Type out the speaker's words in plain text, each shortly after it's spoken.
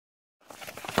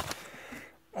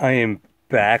I am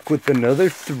back with another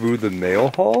Through the Mail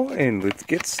haul, and let's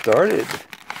get started.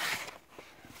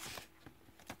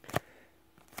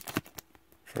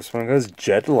 First one goes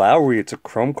Jed Lowry. It's a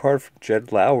chrome card from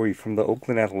Jed Lowry from the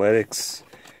Oakland Athletics.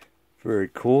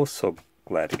 Very cool, so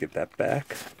glad to get that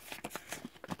back.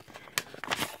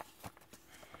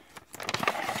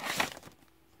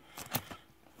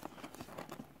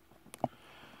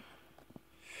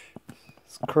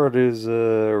 This card is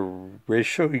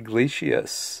Rachel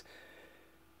Iglesias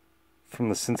from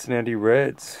the Cincinnati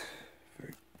Reds.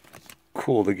 Very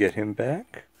cool to get him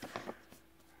back.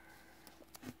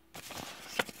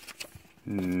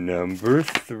 Number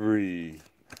 3.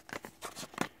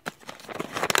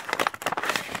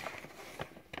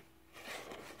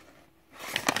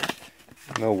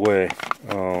 No way.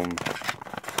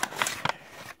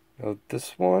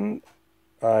 This one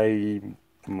I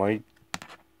might.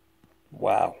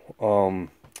 Wow.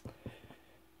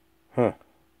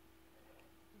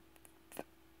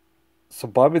 So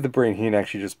Bobby the Brain Heenan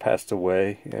actually just passed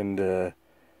away, and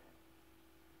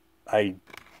I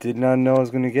did not know I was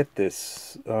gonna get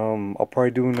this. I'll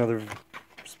probably do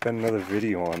spend another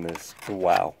video on this. But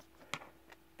wow,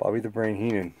 Bobby the Brain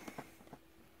Heenan.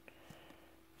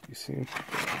 You see?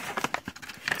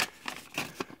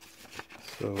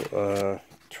 So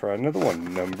try another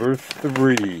one. Number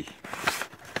 3.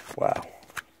 Wow.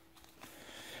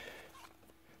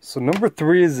 So number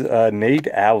 3 is Nate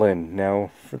Allen.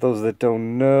 Now, for those that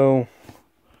don't know,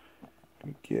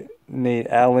 Nate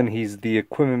Allen, he's the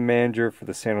equipment manager for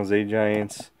the San Jose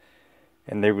Giants,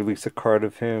 and they released a card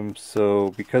of him.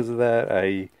 So because of that,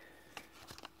 I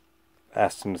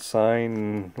asked him to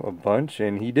sign a bunch,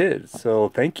 and he did. So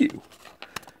thank you.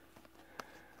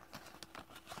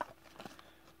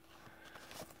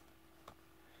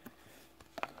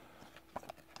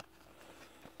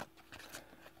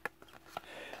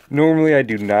 Normally I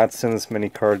do not send this many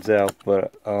cards out,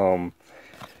 but because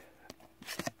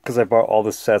I bought all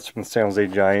the sets from the San Jose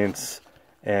Giants,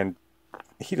 and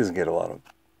he doesn't get a lot of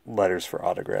letters for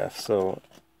autographs, so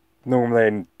normally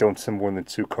I don't send more than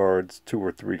 2 cards, 2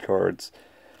 or 3 cards,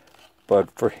 but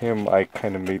for him I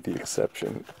kind of made the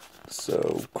exception.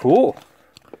 So cool.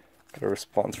 Got a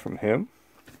response from him.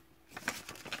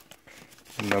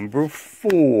 Number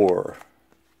 4.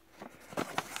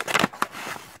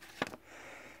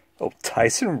 Oh,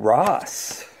 Tyson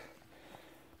Ross.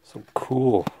 So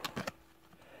cool.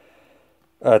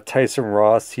 Tyson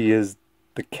Ross, he is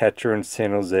the catcher in San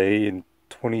Jose in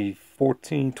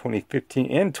 2014,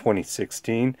 2015, and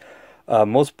 2016.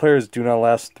 Most players do not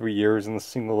last 3 years in the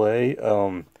single A.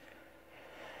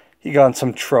 He got in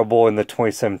some trouble in the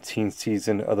 2017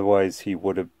 season. Otherwise, he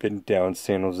would have been down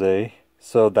San Jose.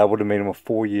 So that would have made him a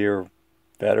 4-year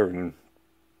veteran,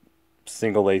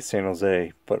 single A San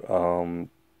Jose. But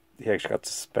he actually got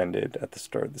suspended at the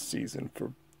start of the season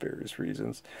for various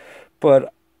reasons.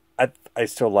 But I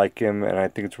still like him, and I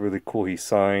think it's really cool he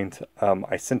signed.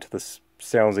 I sent to the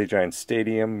San Jose Giants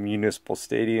Stadium, Municipal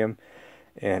Stadium,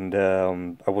 and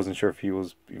I wasn't sure if he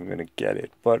was even going to get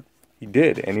it. But he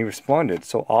did, and he responded.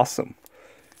 So awesome.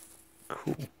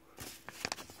 Cool.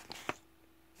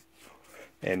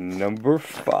 And number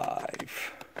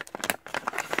 5.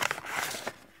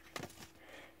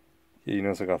 Yeah, you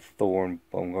notice I got Thorn,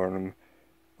 Baumgartner.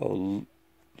 Oh,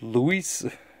 Luis,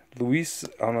 I don't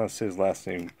know how to say his last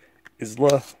name.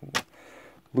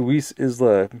 Luis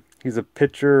Isla. He's a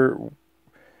pitcher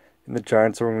in the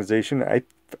Giants organization.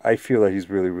 I feel that he's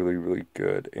really, really, really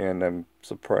good, and I'm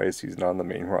surprised he's not on the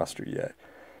main roster yet.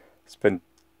 Spent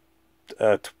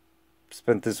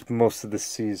most of the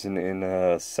season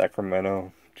in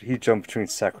Sacramento. He jumped between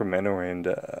Sacramento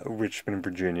and Richmond,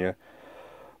 Virginia.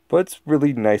 But it's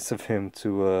really nice of him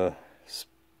to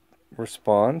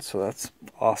respond, so that's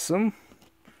awesome.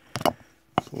 So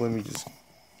let me just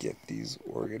get these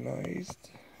organized.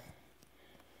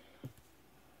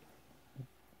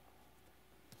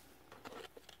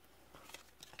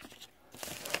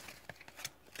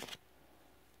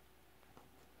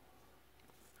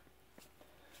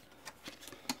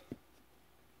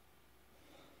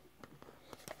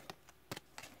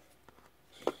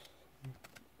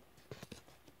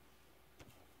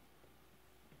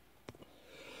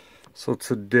 So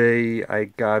today I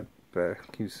got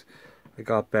back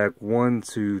 1,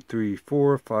 2, 3,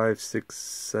 4, 5, 6,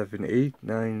 7, 8,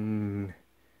 9,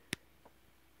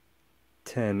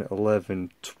 10,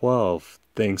 11, 12.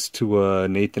 Thanks to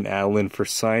Nathan Allen for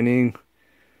signing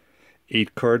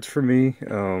 8 cards for me.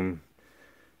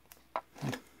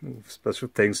 Special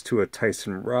thanks to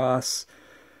Tyson Ross,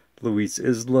 Luis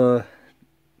Isla,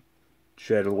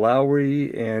 Jed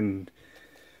Lowry, and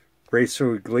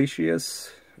Rachel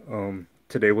Iglesias.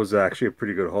 today was actually a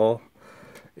pretty good haul.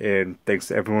 And thanks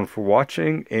to everyone for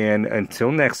watching. And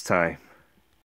until next time.